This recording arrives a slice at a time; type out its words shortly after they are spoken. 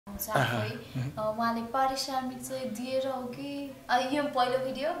हुनुहुन्छ आफै उहाँले पारिश्रमिक चाहिँ दिएर हो कि यो पहिलो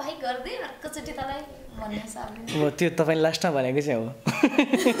भिडियो भाइ गर्दै अर्कोचोटि तँलाई भन्ने हिसाबले हो त्यो तपाईले लास्टमा भनेको चाहिँ हो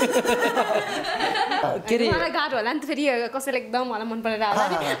के रे मलाई गाह्रो होला नि त फेरि कसैले एकदम मलाई मन परेर होला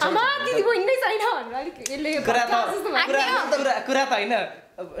नि आमा दिदी बहिनी नै छैन भनेर अलिक यसले कुरा त होइन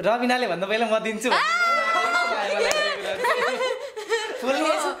रबिनाले भन्दा पहिला म दिन्छु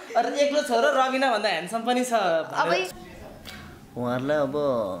एक्लो छोरो रबिना भन्दा ह्यान्डसम पनि छ उहाँहरूलाई अब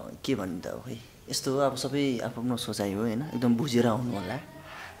के भन्नु त खै यस्तो हो अब सबै आफ्नो सोचाइ हो होइन एकदम बुझेर आउनु होला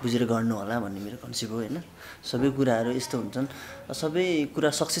बुझेर गर्नु होला भन्ने मेरो कन्सेप्ट हो होइन सबै कुराहरू यस्तो हुन्छन् सबै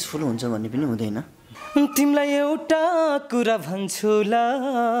कुरा सक्सेसफुल हुन्छ भन्ने पनि हुँदैन तिमीलाई एउटा कुरा भन्छु ल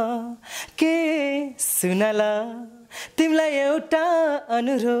के सुन ल तिमीलाई एउटा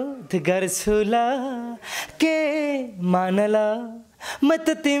अनुरोध गर्छु ल के मान ल म त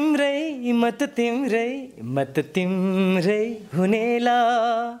तिम्रै हुने ल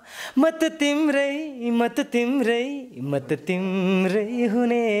म त तिम्रै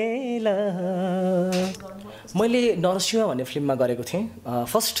हुने ल मैले नरसिंह भन्ने फिल्ममा गरेको थिएँ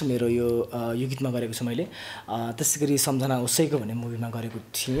फर्स्ट मेरो यो गीतमा गरेको छु मैले त्यसै गरी सम्झना उसैको भन्ने मुभीमा गरेको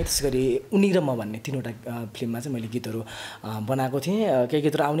थिएँ त्यसै गरी उनी र म भन्ने तीनवटा फिल्ममा चाहिँ मैले गीतहरू बनाएको थिएँ केही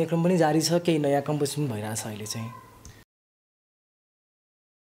गीतहरू आउने क्रम पनि जारी छ केही नयाँ कम्पोज पनि भइरहेछ अहिले चाहिँ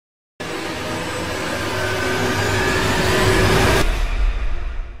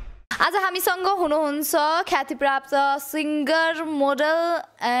आज हामीसँग हुनुहुन्छ ख्यातिप्राप्त सिङ्गर मोडल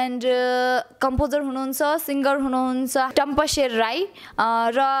एन्ड कम्पोजर हुनुहुन्छ सिङ्गर हुनुहुन्छ टम्पशेर राई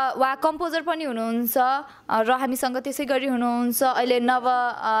र उहाँ कम्पोजर पनि हुनुहुन्छ र हामीसँग त्यसै गरी हुनुहुन्छ अहिले नव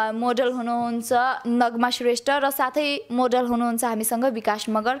मोडल हुनुहुन्छ नगमा श्रेष्ठ र साथै मोडल हुनुहुन्छ हामीसँग विकास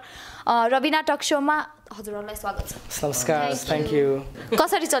मगर रबिना टक शोमा हजुरहरूलाई स्वागत छ नमस्कार थ्याङ्क यू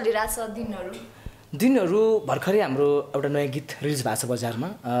कसरी चलिरहेछ दिनहरू भर्खरै हाम्रो एउटा नयाँ गीत रिलिज भएको छ बजारमा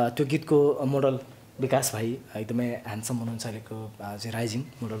त्यो गीतको मोडल विकास भाइ एकदमै ह्यान्डसम हुनुहुन्छ अहिलेको चाहिँ राइजिङ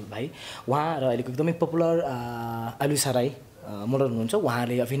मोडल भाइ उहाँ र अहिलेको एकदमै पपुलर आलुसा राई मोडल हुनुहुन्छ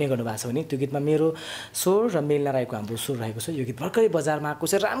उहाँले अभिनय गर्नुभएको छ भने त्यो गीतमा मेरो स्वर र मेलना राईको हाम्रो स्वर रहेको छ यो गीत भर्खरै बजारमा आएको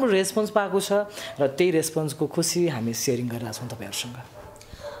छ राम्रो रेस्पोन्स पाएको छ र त्यही रेस्पोन्सको खुसी हामी सेयरिङ गरिरहेको छौँ तपाईँहरूसँग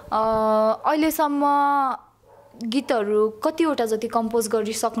अहिलेसम्म गीतहरू कतिवटा जति कम्पोज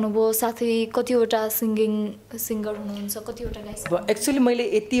गरिसक्नुभयो साथै कतिवटा सिङ्गर हुनुहुन्छ कतिवटा गाइस एक्चुअली मैले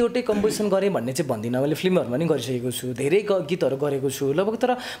यतिवटै कम्पोजिसन गरेँ भन्ने चाहिँ भन्दिनँ मैले फिल्महरूमा पनि गरिसकेको छु धेरै गीतहरू गरेको छु लगभग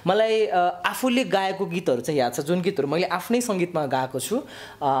तर मलाई आफूले गाएको गीतहरू चाहिँ याद छ जुन गीतहरू मैले आफ्नै सङ्गीतमा गाएको छु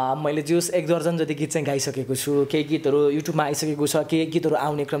मैले जोस 1 दर्जन जति गीत चाहिँ गाइसकेको छु केही गीतहरू युट्युबमा आइसकेको छ केही गीतहरू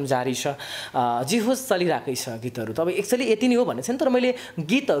आउने क्रम जारी छ जे होस् चलिरहेकै छ गीतहरू त अब एक्चुअली यति नै हो भन्ने छैन तर मैले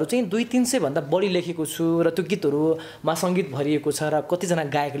गीतहरू चाहिँ 200-300 भन्दा बढी लेखेको छु र त्यो गीतहरूमा सङ्गीत भरिएको छ र कतिजना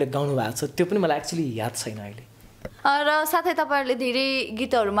गायकले गाउनु भएको छ त्यो पनि मलाई एक्चुअली याद छैन अहिले र साथै तपाईँहरूले धेरै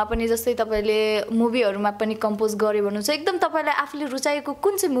गीतहरूमा पनि जस्तै तपाईँले मुभीहरूमा पनि कम्पोज गरे भन्नुहुन्छ एकदम तपाईँलाई आफूले रुचाएको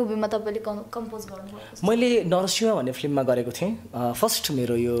कुन चाहिँ मुभीमा तपाईँले कम्पोज गर्नुभयो मैले नरसिंह भन्ने फिल्ममा गरेको थिएँ फर्स्ट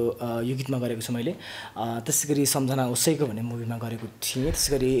मेरो यो गीतमा गरेको छु मैले त्यसै गरी सम्झना उसैको भन्ने मुभीमा गरेको थिएँ त्यसै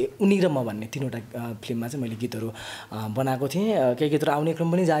गरी उनी र म भन्ने तीनवटा फिल्ममा चाहिँ मैले गीतहरू बनाएको थिएँ केही गीतहरू आउने क्रम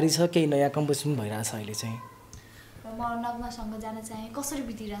पनि जारी छ केही नयाँ कम्पोज पनि भइरहेछ अहिले चाहिँ म नग्मासँग जान चाहे कसरी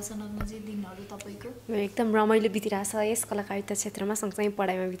बितिरहेछ नग्माजी दिनहरू तपाईँको एकदम रमाइलो बितिरहेछ यस कलाकारिता क्षेत्रमा सँगसँगै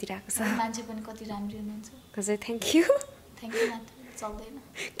पढाइमा बितिरहेको छ मान्छे पनि कति राम्रो हुनुहुन्छ हजुर थ्याङ्क यू चल्दैन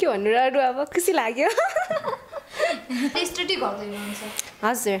के भन्नु र अब खुसी लाग्यो स्टडी गर्दै हुनुहुन्छ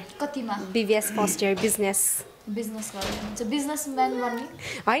हजुर कतिमा बिबिएस फर्स्ट इयर बिजनेस गर्दै हुनुहुन्छ बिजनेसम्यान बन्ने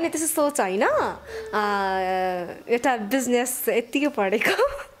होइन त्यस्तो सोच होइन एउटा बिजनेस यत्तिकै पढेको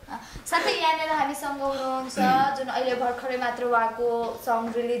साथै यहाँनिर हामीसँग हुनुहुन्छ जुन अहिले भर्खरै मात्र उहाँको सङ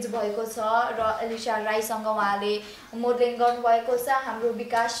रिलिज भएको छ र एलिसा राईसँग उहाँले मोडलिङ गर्नुभएको छ हाम्रो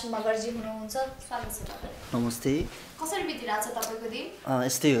विकास मगरजी हुनुहुन्छ स्वागत छ तपाईँ नमस्ते कसरी बितिरहेछ तपाईँको दिन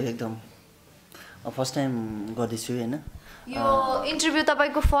यस्तै हो एकदम फर्स्ट टाइम गर्दैछु होइन यो इन्टरभ्यू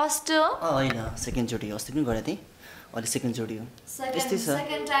तपाईँको फर्स्ट हो होइन सेकेन्डचोटि अस्ति पनि गरेको थिएँ अहिले सेकेन्डचोटि हो त्यस्तै छ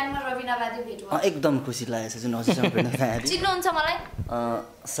सेकेन्ड टाइममा रबिना बाजे भेट भयो एकदम खुसी लागेको छ जुन हजुरसँग भेट्न पाएँ चिन्नुहुन्छ मलाई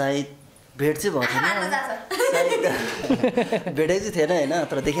सायद भेट चाहिँ भएको थिएन भेटै चाहिँ थिएन होइन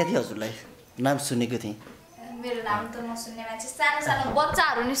तर देखाएको थिएँ हजुरलाई नाम सुनेको थिएँ मेरो नाम त नसुन्ने मान्छे सानो सानो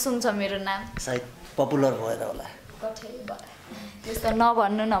बच्चाहरू नि सुन्छ मेरो नाम सायद पपुलर भएर होला त्यस्तो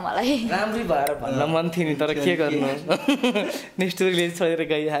नभन्नु न मलाई राम्रै भएर भन्न मन थियो नि तर के गर्नु नेक्स्ट रिलिज छोडेर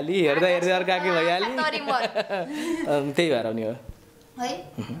गइहाली हेर्दा हेर्दै अर्काकै भइहाल्यो त्यही भएर नि हो है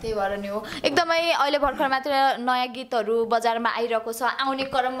त्यही भएर नि हो एकदमै अहिले भर्खर मात्र नयाँ गीतहरू बजारमा आइरहेको छ आउने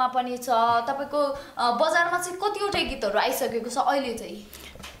क्रममा पनि छ तपाईँको बजारमा चाहिँ कतिवटा गीतहरू आइसकेको छ अहिले चाहिँ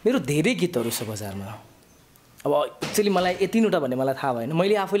मेरो धेरै गीतहरू छ बजारमा अब एक्चुअली मलाई यतिवटा भन्ने मलाई थाहा भएन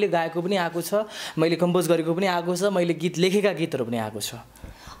मैले आफैले गाएको पनि आएको छ मैले कम्पोज गरेको पनि आएको छ मैले गीत लेखेका गीतहरू पनि आएको छ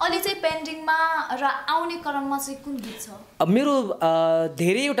अहिले चाहिँ पेन्डिङमा र आउने क्रममा चाहिँ कुन गीत छ अब मेरो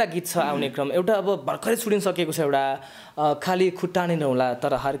धेरैवटा गीत छ आउने क्रम एउटा अब भर्खरै छुडिन सकेको छ एउटा खाली खुट्टा नै नहुला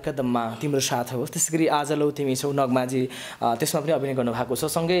तर हर कदममा तिम्रो साथ होस् त्यसै गरी आज लौ तिमी छौ नगमाजी त्यसमा पनि अभिनय गर्नुभएको छ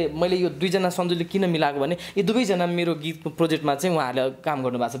सँगै मैले यो दुईजना सन्जुले किन मिलाएको भने यी दुवैजना मेरो गीतको प्रोजेक्टमा चाहिँ उहाँहरूले काम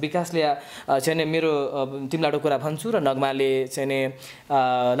गर्नुभएको छ विकासले चाहिँ नि मेरो तिमीलाडो कुरा भन्छु र नगमाले चाहिँ नि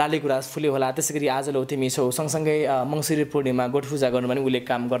लाली गुराँस फुल्यो होला त्यसै गरी आज लौ तिमी छौ सँगसँगै मङ्सिरे पूर्णिमा गोठ पूजा गर्नु पनि उसले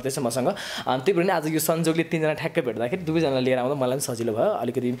काम गर्दैछ मसँग अनि त्यही भएर नि आज यो संजोगले तिनजना ठ्याक्कै भेट्दाखेरि दुवैजना लिएर आउँदा मलाई पनि सजिलो भयो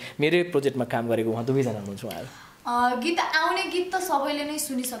अलिकति मेरै प्रोजेक्टमा काम गरेको उहाँ दुवैजना हुनुहुन्छ उहाँहरू गीत आउने गीत त सबैले नै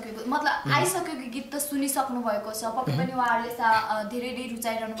सुनिसकेको मतलब आइसकेको गीत त सुनिसक्नु भएको छ पक्कै पनि उहाँहरूले धेरै नै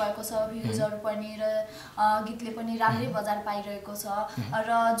रुचाइरहनु भएको छ भ्युजहरू पनि र गीतले पनि राम्रै बजार पाइरहेको छ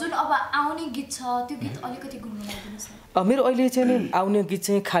र जुन अब आउने गीत छ त्यो गीत अलिकति गुनगुनाइदिनुहोस् न मेरो अहिले चाहिँ नि आउने गीत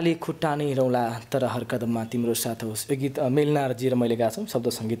चाहिँ खाली खुट्टा नै रौला तर हर कदममा तिम्रो साथ होस् यो गीत मेलनारजी र मैले गाएको छु शब्द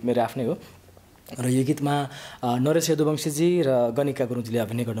सङ्गीत मेरो आफ्नै हो र यो गीतमा नरेश यदुवंशीजी र गणिका गुरुङजीले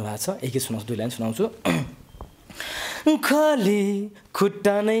अभिनय गर्नुभएको छ एक गीत सुनाउँछु दुई लाइन सुनाउँछु खाली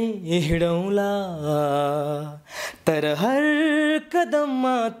खुट्टा नै हिँडौला तर हर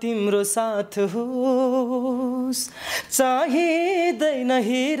कदममा तिम्रो साथ होस् चाहिँदैन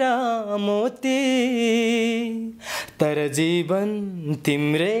हिरा मोती तर जीवन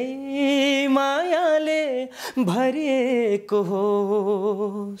तिम्रै मायाले भरिएको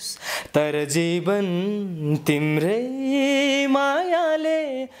होस् तर जीवन तिम्रै मायाले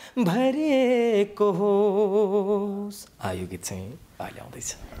भरिएको होस् यो गीत चाहिँ अहिले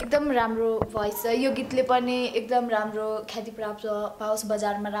आउँदैछ एकदम राम्रो भोइस छ यो गीतले पनि एकदम राम्रो ख्याति प्राप्त पाओस्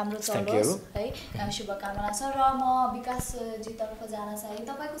बजारमा राम्रो चलोस् है शुभकामना छ र म विकासजीतर्फ जान चाहे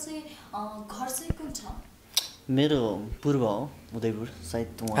तपाईँको चाहिँ घर चाहिँ कुन छ मेरो पूर्व हो उदयपुर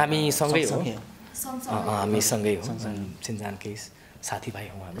सायद हामी सँगै हो हामी सँगै हो सिन्जानकै साथीभाइ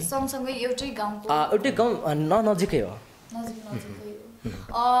हौँ हामी सँगसँगै एउटै गाउँको एउटै गाउँ नजिकै हो नजिकै हो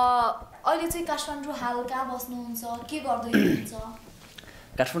अहिले चाहिँ काठमाडौँ हाल कहाँ बस्नुहुन्छ के गर्दै हुनुहुन्छ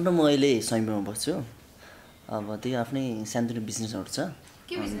काठमाडौँ म अहिले स्वयम्भूमा बस्छु अब त्यही आफ्नै सानोतिनो बिजनेसहरू छ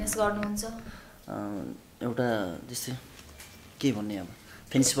के बिजनेस गर्नुहुन्छ एउटा त्यस्तै के भन्ने अब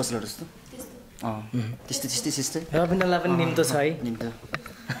फेन्सी पसलहरू जस्तो त्यस्तै रविन्द्रलाई पनि निम्तो छ है निम्तो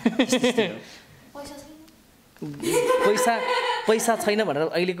पैसा छैन भनेर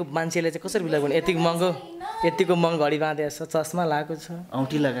अहिलेको मान्छेले चाहिँ कसरी बिलाएको भने यतिको महँगो घडी बाँधेको छ चस्मा लगाएको छ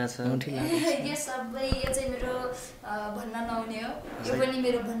औँठी लगाएको छ यो सबै यो चाहिँ मेरो भन्न नहुने हो यो पनि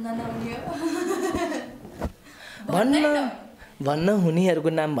मेरो भन्न नहुने हो भन्न हुनेहरूको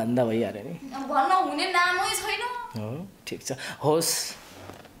नाम भन्दा भइहाल्यो नि भन्न हुने नामै छैन हो ठिक छ होस्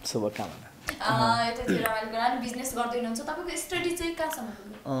शुभकामना यतातिर रमाइलो बिजनेस गर्दै हुनुहुन्छ तपाईँको स्टडी चाहिँ कहाँसम्म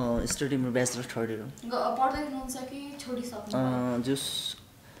पुग्यो स्टडी मेरो ब्याचलर थर्ड इयर हो पढ्दै हुनुहुन्छ कि छोडिसक्नु जस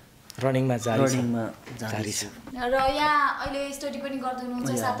रनिङमा जारी छ र यहाँ अहिले स्टडी पनि गर्दै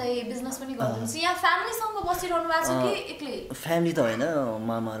हुनुहुन्छ साथै बिजनेस पनि गर्दै हुनुहुन्छ यहाँ फ्यामिलीसँग बसिरहनु भएको छ कि एक्लै फ्यामिली त होइन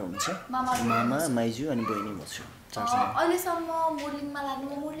मामाहरू हुनुहुन्छ मामा माइजू अनि बहिनी बस्छु अहिलेसम्म मोडलिङमा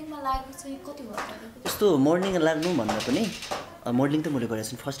लागेको चाहिँ कति भयो यस्तो मोडलिङ लाग्नु भन्दा पनि मोडलिङ त मैले गरेको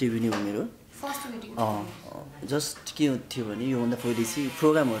छु फर्स्ट इभिनिङ हो मेरो जस्ट के थियो भने योभन्दा पहिले चाहिँ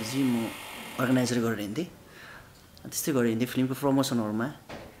प्रोग्रामहरू चाहिँ म अर्गनाइजर गरेर हिँड्थेँ त्यस्तै गरेर हिँड्थेँ फिल्मको प्रमोसनहरूमा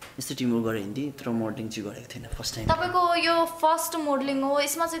यस्तै टिमहरू गरेर हिँड्थेँ तर मोडलिङ चाहिँ गरेको थिएन फर्स्ट टाइम तपाईँको यो फर्स्ट मोडलिङ हो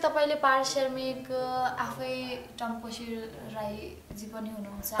यसमा चाहिँ तपाईँले पारिश्रमिक आफै टम्पसर राईजी पनि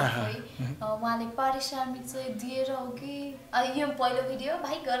हुनुहुन्छ आफै उहाँले पारिश्रमिक चाहिँ दिएर हो कि यो पहिलो भिडियो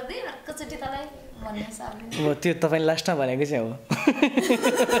भाइ गर्दै अर्कोचोटि तँलाई भन्ने हिसाबले त्यो तपाईँले लास्टमा भनेको चाहिँ हो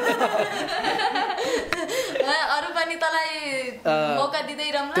अरू पनि तँलाई मौका दिँदै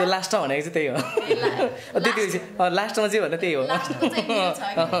रम्ला त्यो लास्टमा भनेको चाहिँ त्यही हो त्यति लास्टमा चाहिँ भन्दा त्यही हो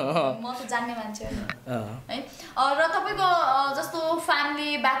म त जान्ने मान्छे है र तपाईँको जस्तो फ्यामिली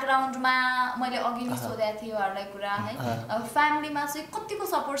ब्याकग्राउन्डमा मैले अघि नै सोधेको थिएँ उहाँहरूलाई कुरा है फ्यामिलीमा चाहिँ कतिको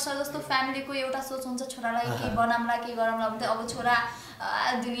सपोर्ट छ जस्तो फ्यामिलीको एउटा सोच हुन्छ छोरालाई के बनाउँला के गरौँला भन्दै अब छोरा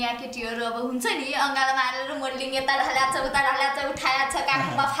दुनियाँ केटीहरू अब हुन्छ नि अँगालोमा हालेर मोडलिङ यता हालेको छ उता हालेको छ उठाएको छ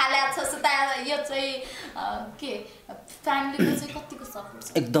काखमा फालेको छ सुता यो चाहिँ के फ्यामिलीको चाहिँ कतिको सपोर्ट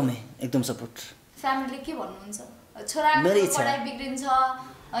छ एकदम सपोर्ट फ्यामिलीले के भन्नुहुन्छ छोराको पढाइ बिग्रिन्छ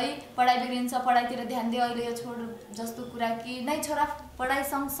है पढाइतिर ध्यान दियो अहिले यो छोड जस्तो कुरा कि नै छोरा पढाइ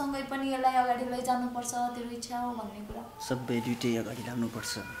सँगसँगै पनि यसलाई अगाडि लैजानुपर्छ तेरो इच्छा हो भन्ने कुरा सबै दुइटै अगाडि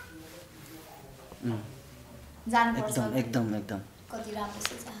लाग्नुपर्छ जानुपर्छ एकदम कति राम्रो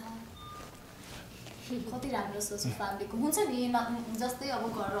छ कति राम्रो सोच फ्यामिलीको हुन्छ नि जस्तै अब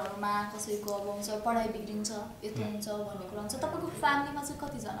घरहरूमा कसैको अब हुन्छ पढाइ बिग्रिन्छ यस्तो हुन्छ भन्ने कुरा हुन्छ तपाईँको फ्यामिलीमा चाहिँ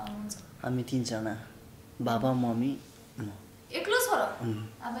कतिजना हुनुहुन्छ हामी 3 जना बाबा मम्मी म एक्लो छोरा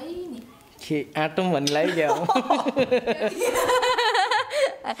अबै नि के आटम भन्ने लाग्यो क्या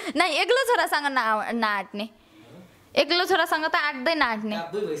नै एक्लो छोरासँग नाट्ने एक्लो छोरासँग त आट्दै नाट्ने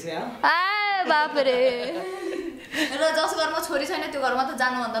आ बाप रे र जस घरमा छोरी छैन त्यो घरमा त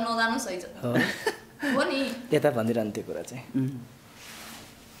जानुभन्दा नजानु सही छ हो नि यता भनिरहनु त्यो कुरा चाहिँ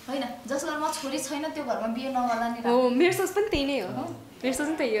होइन जस घरमा छोरी छैन त्यो घरमा बिहे नगर्दा नि हो मेरो सोच पनि त्यही नै हो मेरो सोच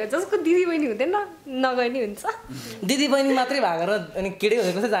पनि त्यही हो जसको दिदी बहिनी हुँदैन नगए नि हुन्छ दिदी बहिनी मात्रै भागेर अनि केटै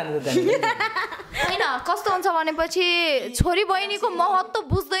हुँदै कसै जानु होइन कस्तो हुन्छ भनेपछि छोरी बहिनीको महत्त्व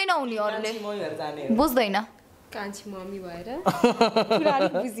बुझ्दैन उनीहरूले बुझ्दैन कान्छी मम्मी भएर कुरा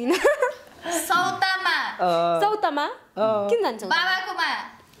अलिक बुझिन सौतामा किन जान्छ बाबाकोमा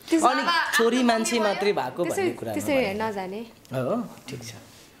अनि छोरी मान्छे मात्रै भएको भन्ने कुरा त्यसरी नजाने हो ठिक छ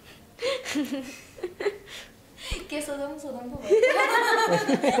के सोधौँ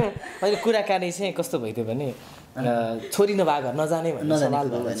अहिले कुराकानी चाहिँ कस्तो भइदियो भने छोरी नभएको घर नजाने भन्ने सवाल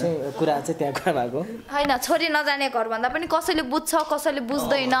भएर चाहिँ कुरा चाहिँ त्यहाँ कुरा भएको होइन छोरी नजाने घर भन्दा पनि कसैले बुझ्छ कसैले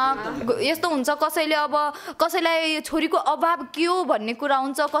बुझ्दैन यस्तो हुन्छ कसैले अब कसैलाई छोरीको अभाव के हो भन्ने कुरा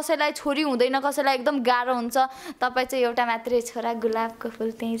हुन्छ कसैलाई छोरी हुँदैन कसैलाई एकदम गाह्रो हुन्छ तपाईँ चाहिँ एउटा मात्रै छोरा गुलाबको फुल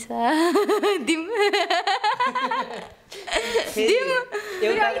त्यही छ दिम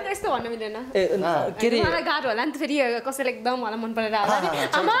यस्तो भन्नु मिलेन मलाई गाह्रो होला नि त फेरि कसैलाई एकदम मलाई मन परेर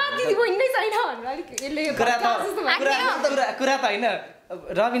आमा दिदी बहिनी नै छैन भनेर अलिक यसले कुरा त होइन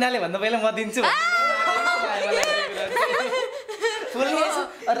रबिनाले भन्दा पहिला म दिन्छु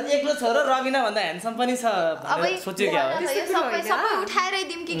एक्लो छोरो रबिना भन्दा ह्यान्डसम पनि छ सोच्यो क्या सबै उठाएरै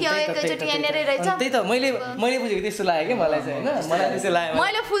दिम कि के हो एकैचोटि यहाँनिरै रहेछ त्यही त मैले बुझेको त्यस्तो लाग्यो कि मलाई चाहिँ होइन मलाई त्यस्तो लाग्यो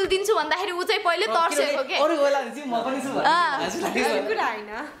मैले फुल दिन्छु भन्दाखेरि उ चाहिँ पहिले तर्सेको के अरू बेला चाहिँ म पनि छु भन्ने कुरा हैन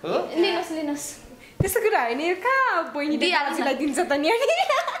लिनुस् त्यस्तो कुरा हैन यो कहाँ बहिनीले दाजुलाई दिन्छ त नि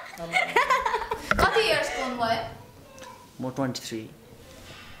कति इयर्सको हुनुभयो म 23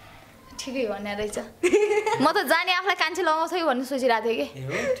 ठिकै भन्ने रहेछ म त जाने आफूलाई कान्छे लगाउँछ कि भन्ने सोचिरहेको थिएँ कि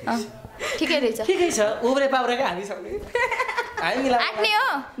ठिकै रहेछ ठिकै छ उब्रे पाउरेको हामी सबै हामी मिला आट्ने हो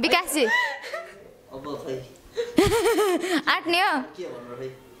विकासजी अब खै आट्ने हो के भन्नु खै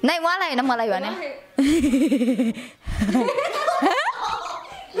नै उहाँलाई होइन मलाई भने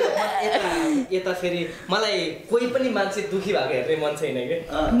यता फेरि मलाई कोही पनि मान्छे दुखी भएको हेर्ने मन छैन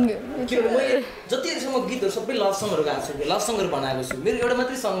कि मैले जतिसम्म गीतहरू सबै लभ सङहरू गाएको छु लभ सङहरू बनाएको छु मेरो एउटा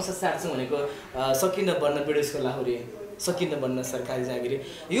मात्रै सङ छ स्याड सङ भनेको सकिन बन्न विदेशको लाहुरे सकिन बन्न सरकारी जागिरी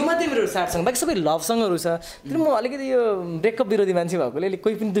यो मात्रै मेरो स्याड सङ बाँकी सबै लभ सङहरू छ तर म अलिकति यो ब्रेकअप विरोधी मान्छे भएकोले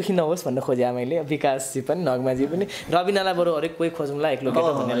कोही पनि दुखी नहोस् भन्न खोजेँ मैले विकासजी पनि नगमाजी पनि रबिनालाई बरु हरेक कोही खोजौँला एक्लो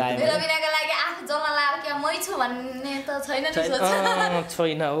केटा भन्ने लाग्यो रबिनाको लागि आफू जम्मा लाग्यो क्या मै छु भन्ने त छैन नि सोच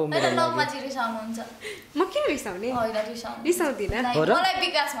छैन हो मेरो नगमाजी रिसाउनुहुन्छ म किन रिसाउने होइन रिसाउनु रिसाउँदिन मलाई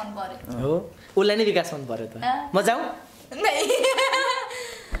विकास मन पर्यो हो उसलाई नै विकास मन पर्यो त म जाउँ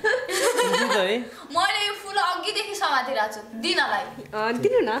मैले यो फुल अघिदेखि समातिरहेको छु दिनलाई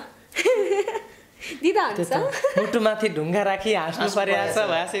दिनु न दिदा हुन्छ मुटुमाथि ढुङ्गा राखी हाँस्नु परिरहेछ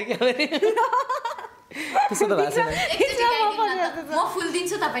भएछ क्या त्यस्तो त भएको म फुल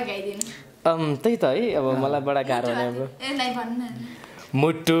दिन्छु तपाईँ गाइदिनु त्यही त है अब मलाई बडा गाह्रो नै अब नै भन्नु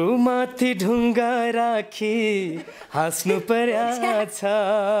मुटुमाथि ढुङ्गा राखी हाँस्नु परिरहेछ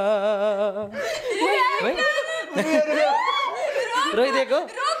रोइदिएको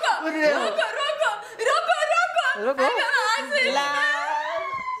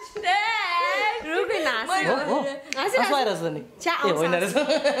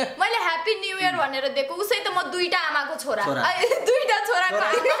मैले ह्याप्पी न्यू इयर भनेर दिएको उसै त म दुईटा आमाको छोरा दुईटा छोराको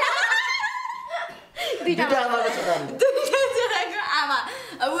आमा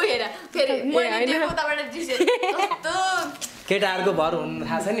ऊ हेर फेरि केटाहरूको भर हुनु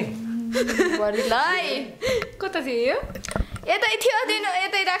थाहा छ नि कता थियो यो यतै थियो दिनु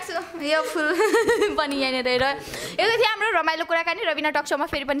यतै राख्छु यो फुल पनि यहाँनिर यतै थियो हाम्रो रमाइलो कुराकानी रविना टक सोमा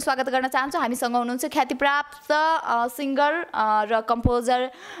फेरि पनि स्वागत गर्न चाहन्छु हामीसँग हुनुहुन्छ ख्यातिप्राप्त सिङ्गर र कम्पोजर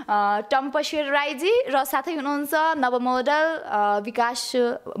टम्पशेर राईजी र साथै हुनुहुन्छ नव मोडल विकास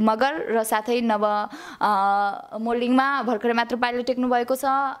मगर र साथै नव मोल्डिङमा भर्खरै मात्र पाइलट टेक्नु भएको छ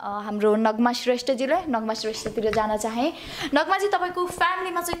हाम्रो नगमा श्रेष्ठजीले नगमा श्रेष्ठतिर जान चाहे नगमाजी तपाईँको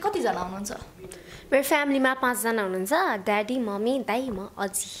फ्यामिलीमा चाहिँ कतिजना हुनुहुन्छ मेरो फ्यामिलीमा 5 जना हुनुहुन्छ ड्याडी मम्मी दाइ म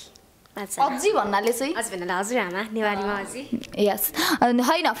अजी अझै भन्नाले चाहिँ हजुरआमा नेवारीमा अझै यस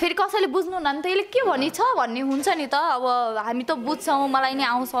होइन फेरि कसैले बुझ्नुहुन्न नि त्यसले के भनिछ भन्ने हुन्छ नि त अब हामी त बुझ्छौँ मलाई नि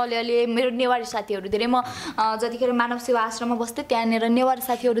आउँछ अलिअलि मेरो नेवारी साथीहरू धेरै म जतिखेर मानव सेवा आश्रममा बस्थेँ त्यहाँनिर नेवारी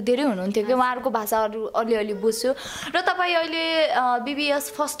साथीहरू धेरै हुनुहुन्थ्यो कि उहाँहरूको भाषाहरू अलिअलि बुझ्छु र तपाईँ अहिले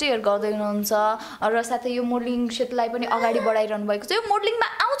बिबिएस फर्स्ट इयर गर्दै हुनुहुन्छ र साथै यो मोडलिङ क्षेत्रलाई पनि अगाडि बढाइरहनु भएको छ यो मोडलिङमा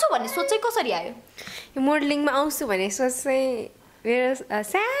आउँछु भन्ने सोच चाहिँ कसरी आयो यो मोडलिङमा आउँछु भन्ने सोच चाहिँ मेरो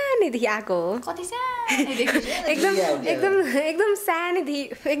सानैदेखि आएको हो कति सानैदेखि एकदम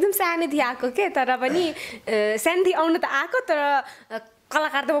सानैदेखि आएको के तर पनि सानैदेखि आउनु त आएको तर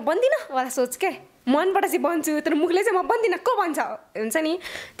कलाकार त म बन्दिनँ वाला सोच के मनबाट चाहिँ बन्छु तर मुखले चाहिँ म बन्दिनँ को बन्छ हुन्छ नि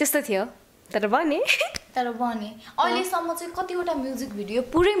त्यस्तो थियो तर बने अहिलेसम्म चाहिँ कतिवटा म्युजिक भिडियो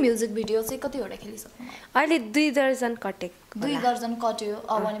पुरै म्युजिक भिडियो चाहिँ कतिवटा खेलिसक्नु अहिले 2 दर्जन कटेको 2 दर्जन कट्यो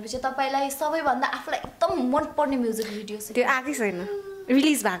भनेपछि तपाईँलाई सबैभन्दा आफूलाई एकदम मनपर्ने म्युजिक भिडियो चाहिँ त्यो आएकै छैन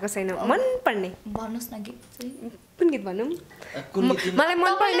रिलिज भएको छैन मनपर्ने भन्नुहोस् न गीत चाहिँ कुन गीत भनौँ मलाई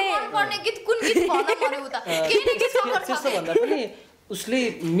मनपर्ने गीत कुन गीत भन्नु पर्यो उता केही न केही सफर छ भन्दा पनि उसले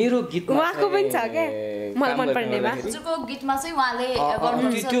मेरो गीतमा उहाँको पनि छ क्या मलाई मनपर्नेमा हजुरको गीतमा चाहिँ उहाँले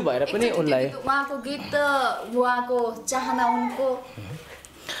गर्नुहुन्छ त्यो भएर पनि उनलाई उहाँको गीत उहाँको चाहना उनको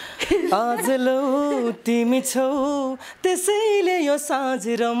आज लौ तिमी छौ त्यसैले यो साँझ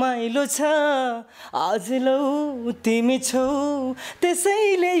रमाइलो छ आज लौ तिमी छौ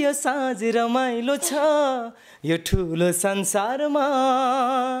त्यसैले यो साँझ रमाइलो छ यो ठुलो संसारमा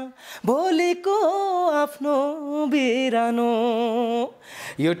भोलिको आफ्नो बिरानो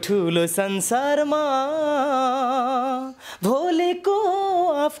यो ठुलो संसारमा भोलिको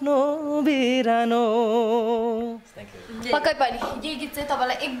आफ्नो बिरानो पक्कै पनि यही गीत चाहिँ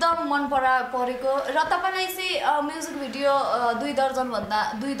तपाईँलाई एकदम मन परेको र तपाईँलाई चाहिँ म्युजिक भिडियो 2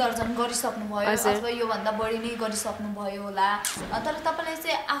 दर्जन गरिसक्नुभयो अथवा योभन्दा बढी नै गरिसक्नुभयो होला तर तपाईँलाई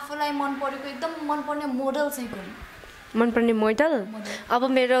चाहिँ आफूलाई मन परेको एकदम मनपर्ने मोडल चाहिँ कुन मनपर्ने मोडल अब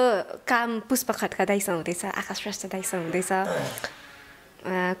मेरो काम पुष्प खड्का दाइसँग हुँदैछ आकाश श्रेष्ठ दाइसँग हुँदैछ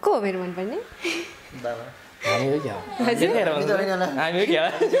को हो मेरो मनपर्ने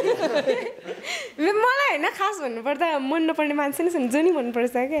मलाई होइन खास भन्नुपर्दा मन नपर्ने मान्छे नै छन् जो नि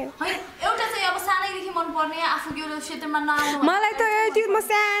मनपर्छ क्या एउटा चाहिँ अब सानैदेखि मनपर्ने आफू यो क्षेत्रमा नआउनु मलाई त त्यो म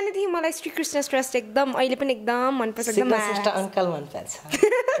सानैदेखि मलाई श्रीकृष्ण श्रेष्ठ एकदम अहिले पनि एकदम मनपर्छ एकदम अङ्कल मनपर्छ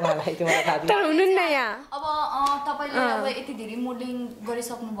तर हुनुहुन्न यहाँ अब तपाईँले अब यति धेरै मोडलिङ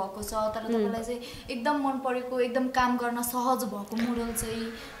गरिसक्नु भएको छ तर तपाईँलाई चाहिँ एकदम मन परेको एकदम काम गर्न सहज भएको मोडल चाहिँ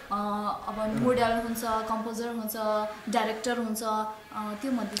अब मोडल हुन्छ कम्पोजर हुन्छ डाइरेक्टर हुन्छ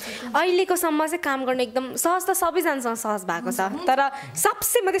त्यो मध्ये चाहिँ अहिलेको सम्म चाहिँ काम गर्न एकदम सहज त सबैजनासँग सहज भएको छ तर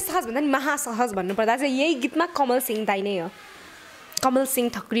सबसे मात्रै सहज भन्दा नि महासहज भन्नुपर्दा चाहिँ यही गीतमा कमल सिंह दाई नै हो कमल सिंह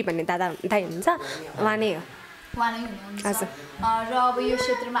ठकुरी भन्ने दाई हुनुहुन्छ उहाँ नै हो उहाँ नै हुनुहुन्छ र अब यो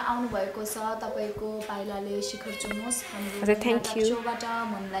क्षेत्रमा आउनुभएको छ तपाईँको पाइलाले शिखर चुमोस् शोबाट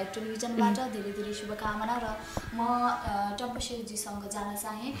मनलाइभ टेलिभिजनबाट धेरै धेरै शुभकामना र म टम्पशेरजीसँग जान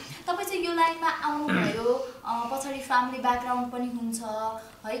चाहेँ तपाईँ चाहिँ यो लाइनमा आउनुभयो पछाडि फ्यामिली ब्याकग्राउन्ड पनि हुन्छ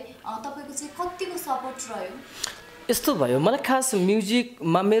है तपाईँको चाहिँ कतिको सपोर्ट रह्यो यस्तो भयो मलाई खास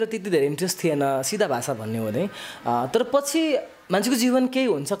म्युजिकमा मेरो त्यति धेरै इन्ट्रेस्ट थिएन सिधा भाषा भन्ने हो भने तर पछि मान्छेको जीवन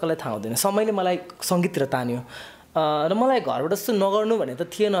केही हुन्छ कसलाई थाहा हुँदैन समयले मलाई सङ्गीततिर तान्यो र मलाई घरबाट जस्तो नगर्नु भने त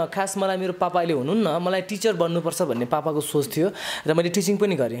थिएन खास मलाई मेरो पापाले हुनुहुन्न मलाई टिचर बन्नुपर्छ भन्ने पापाको सोच थियो र मैले टिचिङ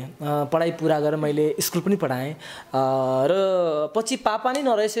पनि गरेँ पढाइ पुरा गरेर मैले स्कुल पनि पढाएँ र पछि पापा नै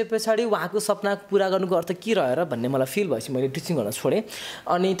नरहेपछि पछाडि उहाँको सपना पुरा गर्नुको अर्थ के रहेर भन्ने मलाई फिल भएपछि मैले टिचिङ गर्न छोडेँ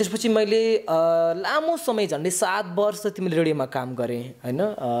अनि त्यसपछि मैले लामो समय झन्डै 7 वर्ष जति मैले रेडियोमा काम गरेँ होइन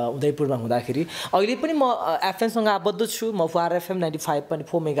उदयपुरमा हुँदाखेरि अहिले पनि म एफएमसँग आबद्ध छु म RFM 95 पनि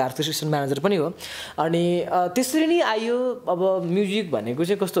 4 मेगाहर्ज स्टेसन म्यानेजर पनि हो अनि त्यसरी नि आयो अब म्युजिक भनेको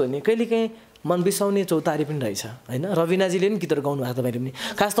चाहिँ कस्तो हो भने कहिलेकाहीँ मन बिसाउने चौतारी पनि रहेछ होइन रविनाजीले पनि गीतहरू गाउनु भएको तपाईँले पनि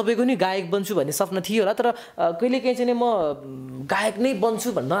खास तपाईँको नि गायक बन्छु भन्ने सपना थियो होला तर कहिलेकाहीँ चाहिँ म गायक नै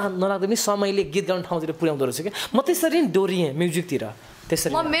बन्छु भन्ने नलाग्दा पनि समयले गीत गाउने ठाउँतिर पुर्याउँदो रहेछ क्या म त्यसरी नै डोरिएँ म्युजिकतिर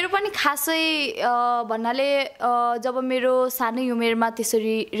त्यसरी मेरो पनि खासै भन्नाले जब मेरो सानै उमेरमा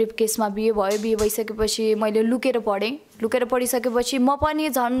त्यसरी रेप केसमा बिहे भइसकेपछि मैले लुकेर पढिसकेपछि म पनि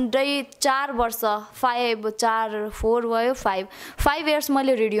झन्डै 4 वर्ष 4 भयो 5 इयर्स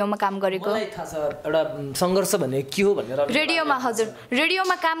मैले रेडियोमा काम गरेको मलाई थाहा छ एउटा सङ्घर्ष भन्ने के हो भनेर रेडियोमा हजुर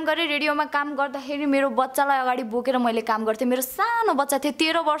रेडियोमा काम गरेँ रेडियोमा काम गर्दाखेरि मेरो बच्चालाई अगाडि बोकेर मैले काम गर्थेँ मेरो सानो बच्चा थियो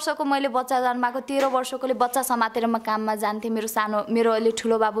 13 वर्षको मैले बच्चा जन्माएको 13 वर्षकोले बच्चा समातेर म काममा जान्थेँ मेरो अहिले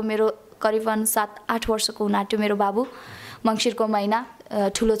ठुलो बाबु मेरो करिबन 7-8 वर्षको हुन आँट्यो मेरो बाबु मङ्सिरको महिना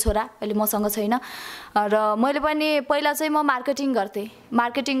ठुलो छोरा अहिले मसँग छैन र मैले पनि पहिला चाहिँ म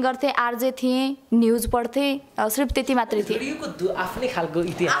मार्केटिङ गर्थेँ आरजे थिएँ न्युज पढ्थेँ सिर्फ त्यति मात्रै थिएँ आफ्नै खालको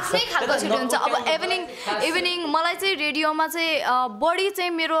इतिहास आफ्नै खालको छुट्टी हुन्छ अब इभिनिङ मलाई चाहिँ रेडियोमा चाहिँ बढी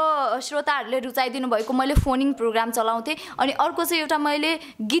चाहिँ मेरो श्रोताहरूले रुचाइदिनु भएको मैले फोनिङ प्रोग्राम चलाउँथेँ अनि अर्को चाहिँ एउटा मैले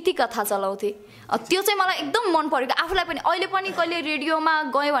गीती कथा चलाउँथेँ त्यो चाहिँ मलाई एकदम मन परेको आफूलाई पनि अहिले पनि कहिले रेडियोमा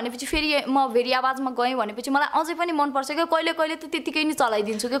गएँ भनेपछि फेरि म भेरी आवाजमा गएँ भनेपछि मलाई अझै पनि मनपर्छ क्या कहिले कहिले त त्यतिकै नि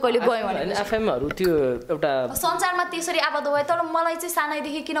चलाइदिन्छु क्या कहिले गएँ भने एफएमहरू त्यो एउटा संसारमा त्यसरी आबद्ध भए तर मलाई चाहिँ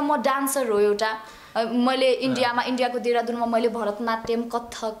सानैदेखि किन म डान्सर हो एउटा मैले इन्डियाको देहरादुनमा मैले भरतनाट्यम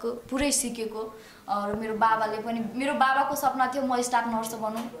कथक पुरै सिकेको र मेरो बाबाको सपना थियो म स्टाफ नर्स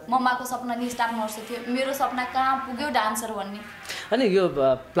बनौँ मम्माको सपना नि स्टाफ नर्स थियो मेरो सपना कहाँ पुग्यो डान्सर भन्ने अनि यो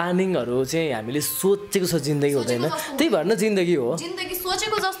प्लानिङहरू चाहिँ हामीले सोचेको छ जिन्दगी हुँदैन त्यही भएर न जिन्दगी हो जिन्दगी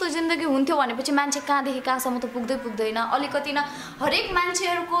सोचेको जस्तो जिन्दगी हुन्थ्यो भनेपछि मान्छे कहाँदेखि कहाँसम्म त पुग्दैन अलिकति न हरेक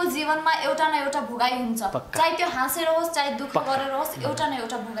मान्छेहरूको जीवनमा एउटा न एउटा भोगाइ हुन्छ चाहे त्यो हाँसेर होस् चाहे दुःख गरेर होस् एउटा न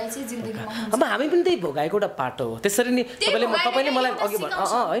एउटा भोगाइ चाहिँ जिन्दगीमा हुन्छ अब हामी पनि त्यही भोगाइको एउटा पाटो हो त्यसरी नि तपाईँले मलाई अघि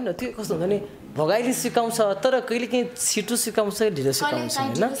होइन त्यो कस्तो हुन्छ नि भोगाइले सिकाउँछ तर कहिले काहीँ छिटो सिकाउँछ ढिलो सिकाउँछ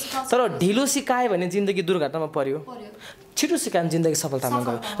होइन तर ढिलो सिकायो भने जिन्दगी दुर्घटनामा पर्यो छिटो सिकायो भने जिन्दगी सफलतामा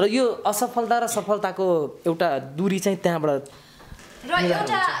गयो र यो असफलता र सफलताको एउटा दूरी चाहिँ त्यहाँबाट र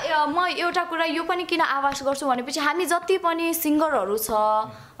एउटा कुरा यो पनि किन आवाज गर्छु भनेपछि हामी जति पनि सिङ्गरहरू छ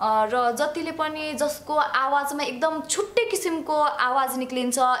र जतिले पनि जसको आवाजमा एकदम छुट्टै किसिमको आवाज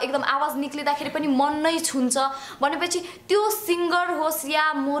निक्लिन्छ एकदम आवाज निक्लिँदाखेरि पनि मन नै छुन्छ भनेपछि त्यो सिङ्गर होस् या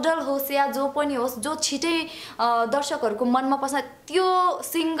मोडल होस् या जो पनि होस् जो छिटै दर्शकहरूको मनमा पस्छ त्यो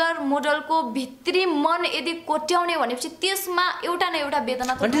सिङ्गर मोडलको भित्री मन यदि कोट्याउने भनेपछि त्यसमा एउटा न एउटा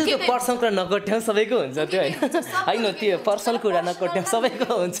वेदना त त्यो पर्सनल कुरा नकोट्याउ सबैको हुन्छ त्यो होइन त्यो पर्सनल कुरा नकोट्याउ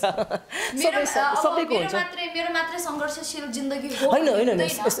सबैको हुन्छ सबैको हुन्छ मेरो मात्रै सङ्घर्षशील जिन्दगी हो होइन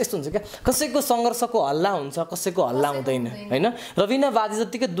यस्तो हुन्छ क्या कसैको सङ्घर्षको हल्ला हुन्छ कसैको हल्ला हुँदैन होइन रविना बाजे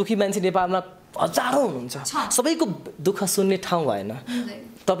जतिकै दुखी मान्छे नेपालमा हजारौँ हुनुहुन्छ सबैको दुःख सुन्ने ठाउँ भएन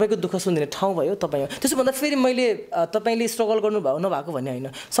तपाईँको दुःख सुनिदिने ठाउँ भयो तपाईँ त्यसो भन्दा फेरि मैले तपाईँले स्ट्रगल गर्नुभयो नभएको भन्ने होइन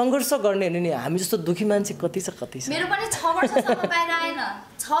सङ्घर्ष गर्ने हो नि हामी जस्तो दुखी मान्छे कति छ मेरो पनि 6 वर्षसम्म बाहिर आएन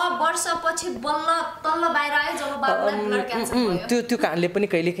 6 वर्षपछि बल्ल तल्ल बाहिर आए जब बाबुलाई ब्लड क्यान्सर भयो त्यो कारणले पनि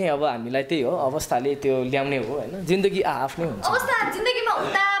कहिलेकाहीँ अब हामीलाई त्यही हो अवस्थाले त्यो ल्याउने हो होइन जिन्दगी आफ्नै हुन्छ अवस्था जिन्दगीमा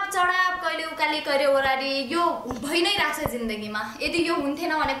उताप चढाव कहिले उकाली कहिले ओरारी यो भइ नै राख्छ जिन्दगीमा यदि यो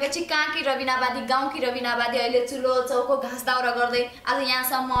हुन्थेन भनेपछि कहाँकी रविनावादी गाउँकी रविनावादी अहिले चुलो चौको घाँस दाउरा गर्दै आज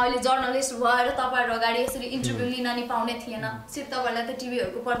यहाँसम्म अहिले जर्नलिस्ट भएर तपाईँहरू अगाडि यसरी इन्टरभ्यू लिन नि पाउने थिएन सिर्फ तपाईँहरूलाई त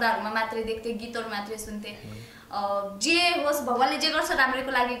टिभीहरूको पर्दाहरूमा मात्रै देख्थे गीतहरू मात्रै सुन्थे जे होस् भगवानले जे गर्छ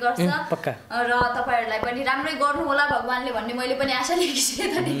राम्रैको लागि गर्छ र तपाईँहरूलाई पनि राम्रै गर्नु होला भगवानले भन्ने मैले पनि आशा लिएकी छु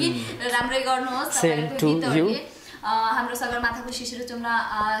यतादेखि राम्रै गर्नुहोस् गीतहरूले हाम्रो सगरमाथाको शिशिर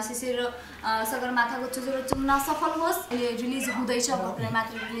सगरमाथाको चुचुरो चुम्न सफल होस् रिलिज हुँदैछ भर्खरै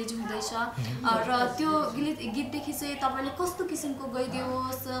मात्र रिलिज हुँदैछ र त्यो गीतदेखि चाहिँ तपाईँले कस्तो किसिमको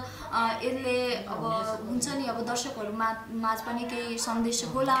गइदियोस् यसले अब हुन्छ नि अब दर्शकहरू माझ पनि केही सन्देश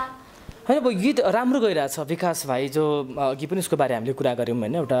होला होइन अब गीत राम्रो गइरहेछ विकास भाइ जो अघि पनि उसको बारे हामीले कुरा गऱ्यौँ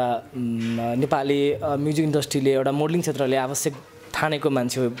होइन एउटा नेपाली म्युजिक इन्डस्ट्रीले एउटा मोडलिङ क्षेत्रले आवश्यक ठानेको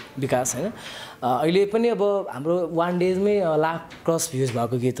मान्छे हो विकास होइन अहिले पनि अब हाम्रो 1 डेजमै लाख क्रस भ्युज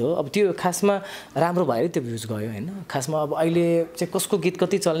भएको गीत हो अब त्यो खासमा राम्रो भयो त्यो भ्युज गयो होइन खासमा अब अहिले चाहिँ कसको गीत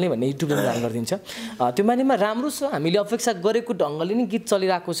कति चल्ने भन्ने युट्युबले जान गरिदिन्छ त्यो मानेमा राम्रो छ हामीले अपेक्षा गरेको ढङ्गले नै गीत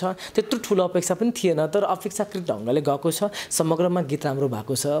चलिरहेको छ त्यत्रो ठुलो अपेक्षा पनि थिएन तर अपेक्षाकृत ढङ्गले गएको छ समग्रमा गीत राम्रो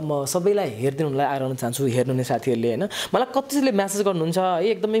भएको छ म सबैलाई हेरिदिनुलाई आग्रह चाहन्छु हेर्नु नै साथीहरूले होइन मलाई कतिले म्यासेज गर्नुहुन्छ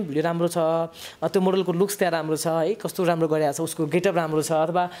है एकदमै भिडियो राम्रो छ त्यो मोडलको लुक्स त्यहाँ राम्रो छ है कस्तो राम्रो गरिरहेको छ उसको गेटअप राम्रो छ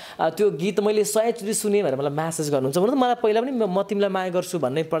अथवा त्यो गीत मैले 100 चोटि सुने भनेर मलाई म्यासेज गर्नुहुन्छ भन्नु मलाई पहिला पनि म तिमीलाई माया गर्छु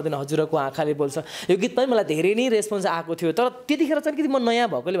भन्नै पर्दैन हजुरको आँखाले बोल्छ यो गीत पनि मलाई धेरै नै रेस्पोन्स आएको थियो तर त्यतिखेर चाहिँ अलिकति म नयाँ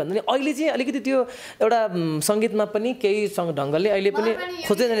भएकोले भन्दा नि अहिले चाहिँ अलिकति त्यो एउटा सङ्गीतमा पनि केही ढङ्गले अहिले पनि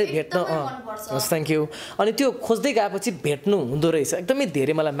खोज्दै भेट्न थ्याङ्क यू अनि त्यो खोज्दै गएपछि भेट्नु हुँदो रहेछ एकदमै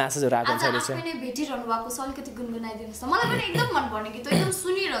धेरै मलाई म्यासेजहरू आएको छ अहिले चाहिँ भेटिरहनु भएको छ अलिकति गुनगुनाइदिनुहोस् मलाई पनि एकदम मन पर्ने गीत एकदम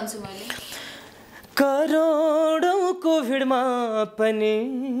सुनिरहन्छु मैले करोडौँको भिडमा पनि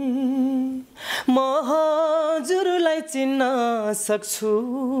म हजुरलाई चिन्न सक्छु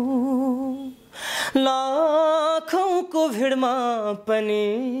लाखौँको भिडमा पनि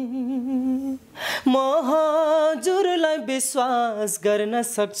म हजुरलाई विश्वास गर्न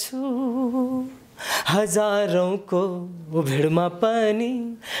सक्छु हजारौँको भिडमा पनि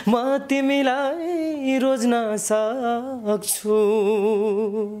म तिमीलाई रोज्न सक्छु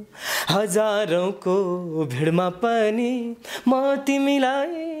हजारौँको भिडमा पनि म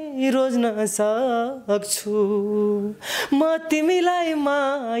तिमीलाई रोज्न सक्छु म तिमीलाई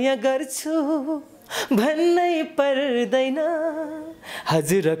माया गर्छु भन्नै पर्दैन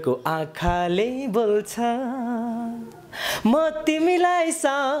हजुरको आँखाले बोल्छ म तिमीलाई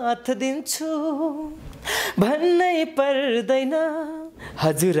साथ दिन्छु भन्नै पर्दैन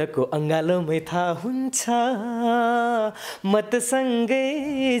हजुरको अङ्गालोमै थाहा हुन्छ म त सँगै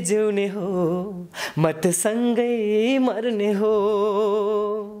जिउने हो म त सँगै मर्ने हो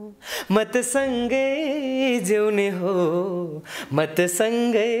म त सँगै जिउने हो म त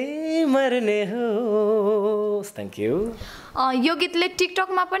सँगै मर्ने हो थ्याङ्क यू यो गीतले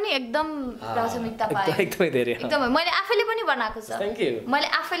टिकटकमा पनि एकदम प्राथमिकता पायो एकदमै धेरै एकदमै मैले आफैले पनि बनाएको छ थ्याङ्क यू मैले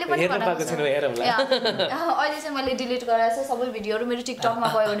आफैले पनि बनाएको छ अहिले चाहिँ मैले डिलिट गराएको छ सबै भिडियोहरू मेरो टिकटकमा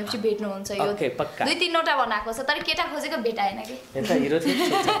गयो भनेपछि भेट्नुहुन्छ यो 2-3वटा बनाएको छ तर केटा खोजेको भेटाएन कि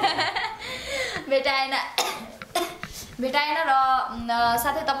भेटाएन र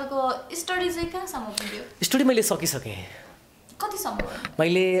साथै तपाईँको स्टडी चाहिँ कहाँसम्म पुग्यो स्टडी मैले सकिसकेँ कतिसम्म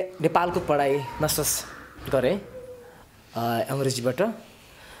मैले नेपालको पढाइ मास्टर्स गरेँ अङ्ग्रेजीबाट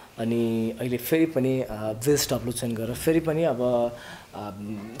अनि अहिले फेरि पनि VSW चेन्ज गरेर फेरि पनि अब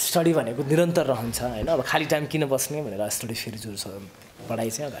स्टडी भनेको निरन्तर रहन्छ होइन अब खाली टाइम किन बस्ने भनेर स्टडी फेरि जोड छ पढाइ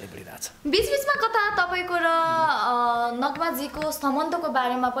चाहिँ अगाडि बढिरहेछ बिचबिचमा कता तपाईँको र नग्माजीको सम्बन्धको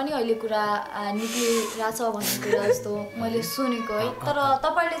बारेमा पनि अहिले कुरा निक्लिरहेछ भन्ने कुरा जस्तो मैले सुनेको है तर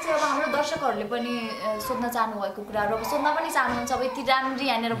तपाईँले चाहिँ अब हाम्रो दर्शकहरूले पनि सोध्न चाहनुभएको कुराहरू अब सोध्न पनि चाहनुहुन्छ अब यति राम्ररी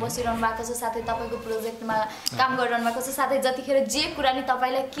यहाँनिर बसिरहनु भएको छ साथै तपाईँको प्रोजेक्टमा काम गरिरहनु भएको छ साथै जतिखेर जे कुरा नि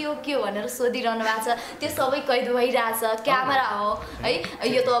तपाईँलाई के हो भनेर सोधिरहनु भएको छ त्यो सबै कैद भइरहेछ क्यामेरा हो है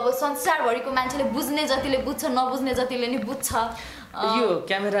यो त अब संसारभरिको मान्छेले बुझ्ने जतिले बुझ्छ नबुझ्ने जतिले नि बुझ्छ यो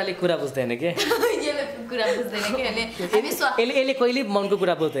क्यामेराले कुरा बुझ्दैन के यसले कुरा बुझ्दैन के यसले कहिले मनको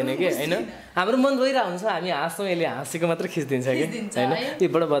कुरा बुझ्दैन कि होइन हाम्रो मन गइरहेको हुन्छ हामी हाँस्छौँ यसले हाँसेको मात्र खिचिदिन्छ कि होइन यो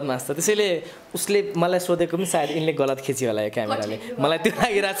बडो बदमास छ त्यसैले उसले मलाई सोधेको पनि सायद यिनले गलत खिच्यो होला यो क्यामेराले मलाई त्यो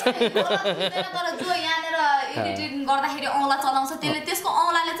लागिरहेछ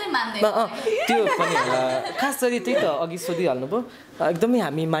त्यो पनि होला खास गरी त्यही त अघि सोधिहाल्नु भयो एकदमै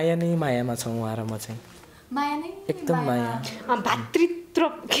हामी माया नै मायामा छौँ उहाँ र म चाहिँ माया नै एकदम माया भातृत्व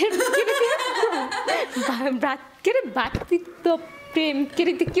भातृत्व प्रेम के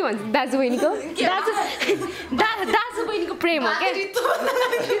अरे के भन्छ दाजु बहिनीको दाजु बहिनीको प्रेम हो क्या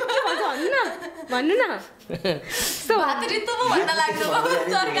भन्नु न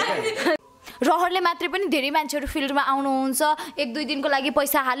रहरले मात्रै पनि धेरै मान्छेहरू फिल्डमा आउनुहुन्छ 1-2 दिनको लागि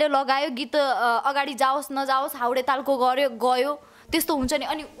पैसा हाल्यो लगायो गीत अगाडि जाओस् नजाओस् हाउडे तालको गयो त्यस्तो हुन्छ नि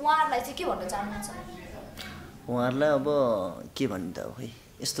अनि उहाँहरूलाई चाहिँ के भन्न चाहनुहुन्छ उहाँहरूलाई अब के भन्नु त खै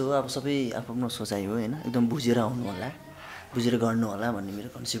यस्तो हो अब सबै आफ्नो सोचाइ हो होइन एकदम बुझेर आउनु होला बुझेर गर्नु होला भन्ने मेरो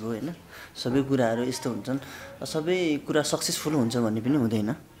कन्सेप्ट हो होइन सबै कुराहरू यस्तो हुन्छन् सबै कुरा सक्सेसफुल हुन्छ भन्ने पनि हुँदैन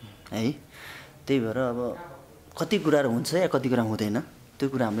है त्यही भएर अब कति कुराहरू हुन्छ या कति कुरा हुँदैन त्यो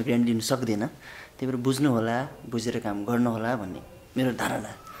कुरा हामीले ग्यारेन्टी दिनु सक्दैन त्यही भएर बुझ्नु होला बुझेर काम गर्नु होला भन्ने मेरो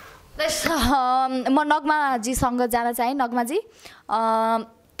धारणा म नग्माजीसँग जान चाहेँ नग्माजी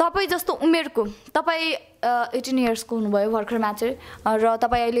तपाईँ जस्तो उमेरको तपाईँ 18 इयर्सको हुनुभयो भर्खर मात्र र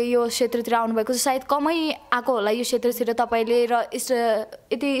तपाईँ अहिले यो क्षेत्रतिर आउनुभएको छ सायद कमै आएको होला यो क्षेत्रतिर तपाईँले र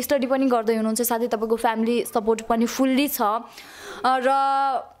यति स्टडी पनि गर्दै हुनुहुन्छ साथै तपाईँको फ्यामिली सपोर्ट पनि फुल्ली छ र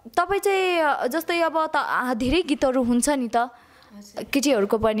तपाईँ चाहिँ जस्तै अब धेरै गीतहरू हुन्छ नि त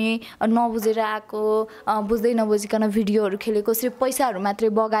केटीहरूको पनि नबुझेर आएको बुझ्दै नबुझिकन भिडियोहरू खेलेको सिर्फ पैसाहरू मात्रै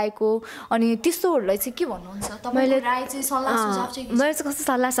बगाएको अनि त्यस्तोहरूलाई चाहिँ के भन्नुहुन्छ तपाईँले राय चाहिँ सल्लाह सुझाव चाहिँ मैले चाहिँ कस्तो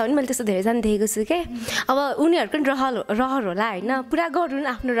सल्लाह छ भने मैले त्यस्तो धेरैजना देखेको छु क्या अब उनीहरूको पनि रहर होला होइन पुरा गरून्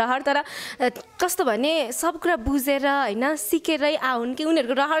आफ्नो रहर तर कस्तो भने सब कुरा बुझेर होइन सिकेरै आउन् कि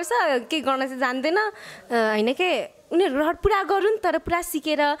उनीहरूको रहर छ के गर्न चाहिँ जान्दैन होइन के उनीहरूको रहर पुरा गरून् तर पुरा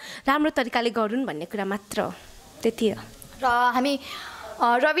सिकेर राम्रो तरिकाले गरून् भन्ने कुरा मात्र हो त्यति हो र हामी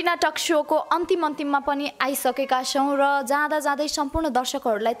रविना टक सोको अन्तिममा पनि आइसकेका छौँ र जाँदै सम्पूर्ण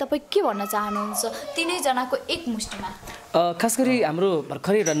दर्शकहरूलाई तपाईँ के भन्न चाहनुहुन्छ तिनैजनाको एक मुष्टिमा खास गरी हाम्रो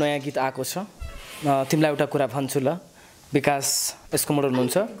भर्खरै एउटा नयाँ गीत आएको छ तिमीलाई एउटा कुरा भन्छु ल विकास यसको मोडल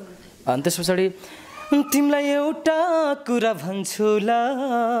हुनुहुन्छ अनि त्यस पछाडि तिमीलाई एउटा कुरा भन्छु ल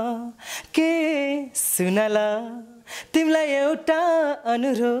के सुन ल तिमीलाई एउटा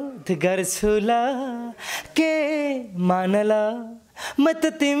अनुरोध गर्छु ल के मान ल म त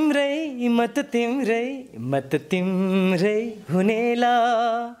तिम्रै हुने ल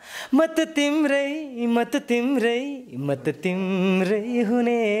म त तिम्रै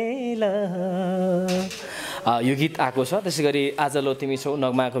हुने ल यो गीत आएको छ। त्यसै गरी आज लो तिमी छौ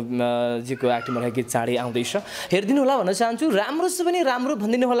नगमाको जीको एक्टिङ भएको गीत चाँडै आउँदैछ, हेरिदिनु होला भन्न चाहन्छु। राम्रो छ भने राम्रो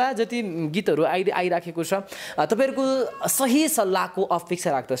भनिदिनु होला। जति गीतहरू आइराखेको छ तपाईँहरूको सही सल्लाहको अपेक्षा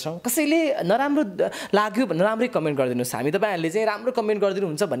राख्दछौँ। कसैले नराम्रो लाग्यो भने राम्रै कमेन्ट गरिदिनुहोस्। हामी तपाईँहरूले चाहिँ राम्रो कमेन्ट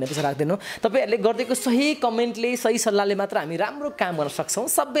गरिदिनुहुन्छ भन्ने पछि राख्दैनौँ। तपाईँहरूले गरिदिएको सही कमेन्टले सही सल्लाहले मात्र हामी राम्रो काम गर्न सक्छौँ।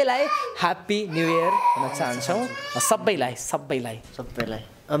 सबैलाई ह्याप्पी न्यू इयर भन्न चाहन्छौँ। सबैलाई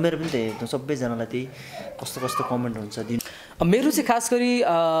मेरो पनि त्यही सबैजनालाई त्यही कस्तो कमेन्ट हुन्छ दिन। मेरो चाहिँ खास गरी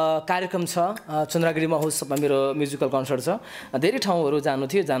कार्यक्रम छ चन्द्रगिरी महोत्सवमा, मेरो म्युजिकल कन्सर्ट छ। धेरै ठाउँहरू जानु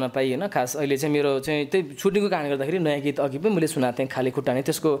जान पाइएन। खास अहिले चाहिँ मेरो चाहिँ त्यही सुटिङको कारणले गर्दाखेरि नयाँ गीत अघि पनि मैले सुनाएको थिएँ खाली खुट्टा नै,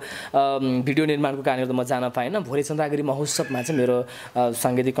 त्यसको भिडियो निर्माणको कारणले गर्दा म जान पाएन। भोलि चन्द्रगिरी महोत्सवमा चाहिँ मेरो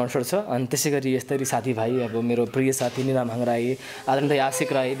साङ्गीतिक कन्सर्ट छ। अनि त्यसै गरी यस्तरी साथीभाइ अब मेरो प्रिय साथी निना राई, आदरणीय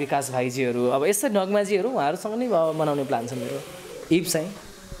आशिक राई, विकास भाइजीहरू, अब यसरी नगमाजीहरू उहाँहरूसँग नै मनाउने प्लान छ मेरो। इभ चाहिँ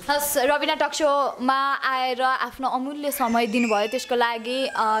रविना टक सोमा आएर आफ्नो अमूल्य समय दिनुभयो, त्यसको लागि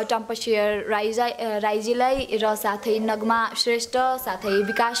टम्पसियर राईजीलाई र साथै नगमा श्रेष्ठ साथै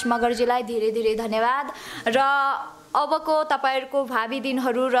विकास मगरजीलाई धेरै धेरै धन्यवाद। र अबको तपाईँहरूको भावी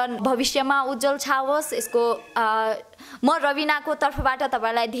दिनहरू र भविष्यमा उज्जवल छाओस् यसको म रविनाको तर्फबाट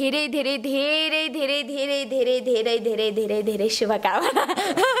तपाईँलाई धेरै धेरै धेरै धेरै धेरै धेरै धेरै धेरै धेरै धेरै शुभकामना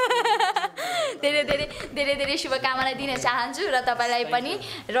धेरै धेरै धेरै धेरै शुभकामना दिन चाहन्छु। र तपाईँलाई पनि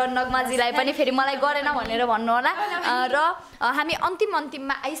र नगमाजीलाई पनि फेरि मलाई गरेन भनेर भन्नुहोला। र हामी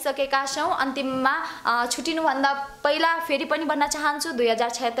अन्तिममा आइसकेका छौँ। अन्तिममा छुटिनुभन्दा पहिला फेरि पनि भन्न चाहन्छु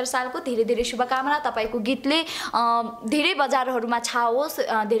 2076 सालको धेरै धेरै शुभकामना। तपाईँको गीतले धेरै बजारहरूमा छाओस्,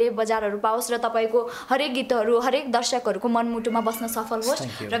 धेरै बजारहरू पाओस् र तपाईँको हरेक गीतहरू हरेक दर्शकहरूको मनमुटुमा बस्न सफल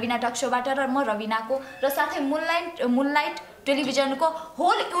होस्। रविना टक सोबाट र म रविनाको र साथै मुनलाइट टेलिभिजनको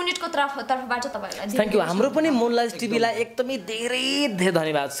होल युनिटको तर्फबाट तपाईँलाई थ्याङ्क यू। हाम्रो पनि मुनलाइट टिभीलाई एकदमै धेरै धेरै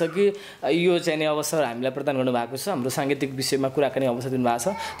धन्यवाद छ कि यो चाहिँ अवसर हामीलाई प्रदान गर्नुभएको छ, हाम्रो साङ्गीतिक विषयमा कुराकानी अवसर दिनुभएको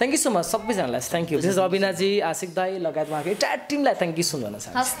छ। थ्याङ्क यू सो मच सबैजनालाई। Thank you. विशेष रविनाजी, आशिक दाई लगायत उहाँको एन्टायर टिमलाई थ्याङ्क यू सो मच भन्न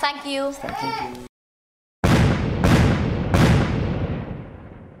चाहन्छु। Thank you.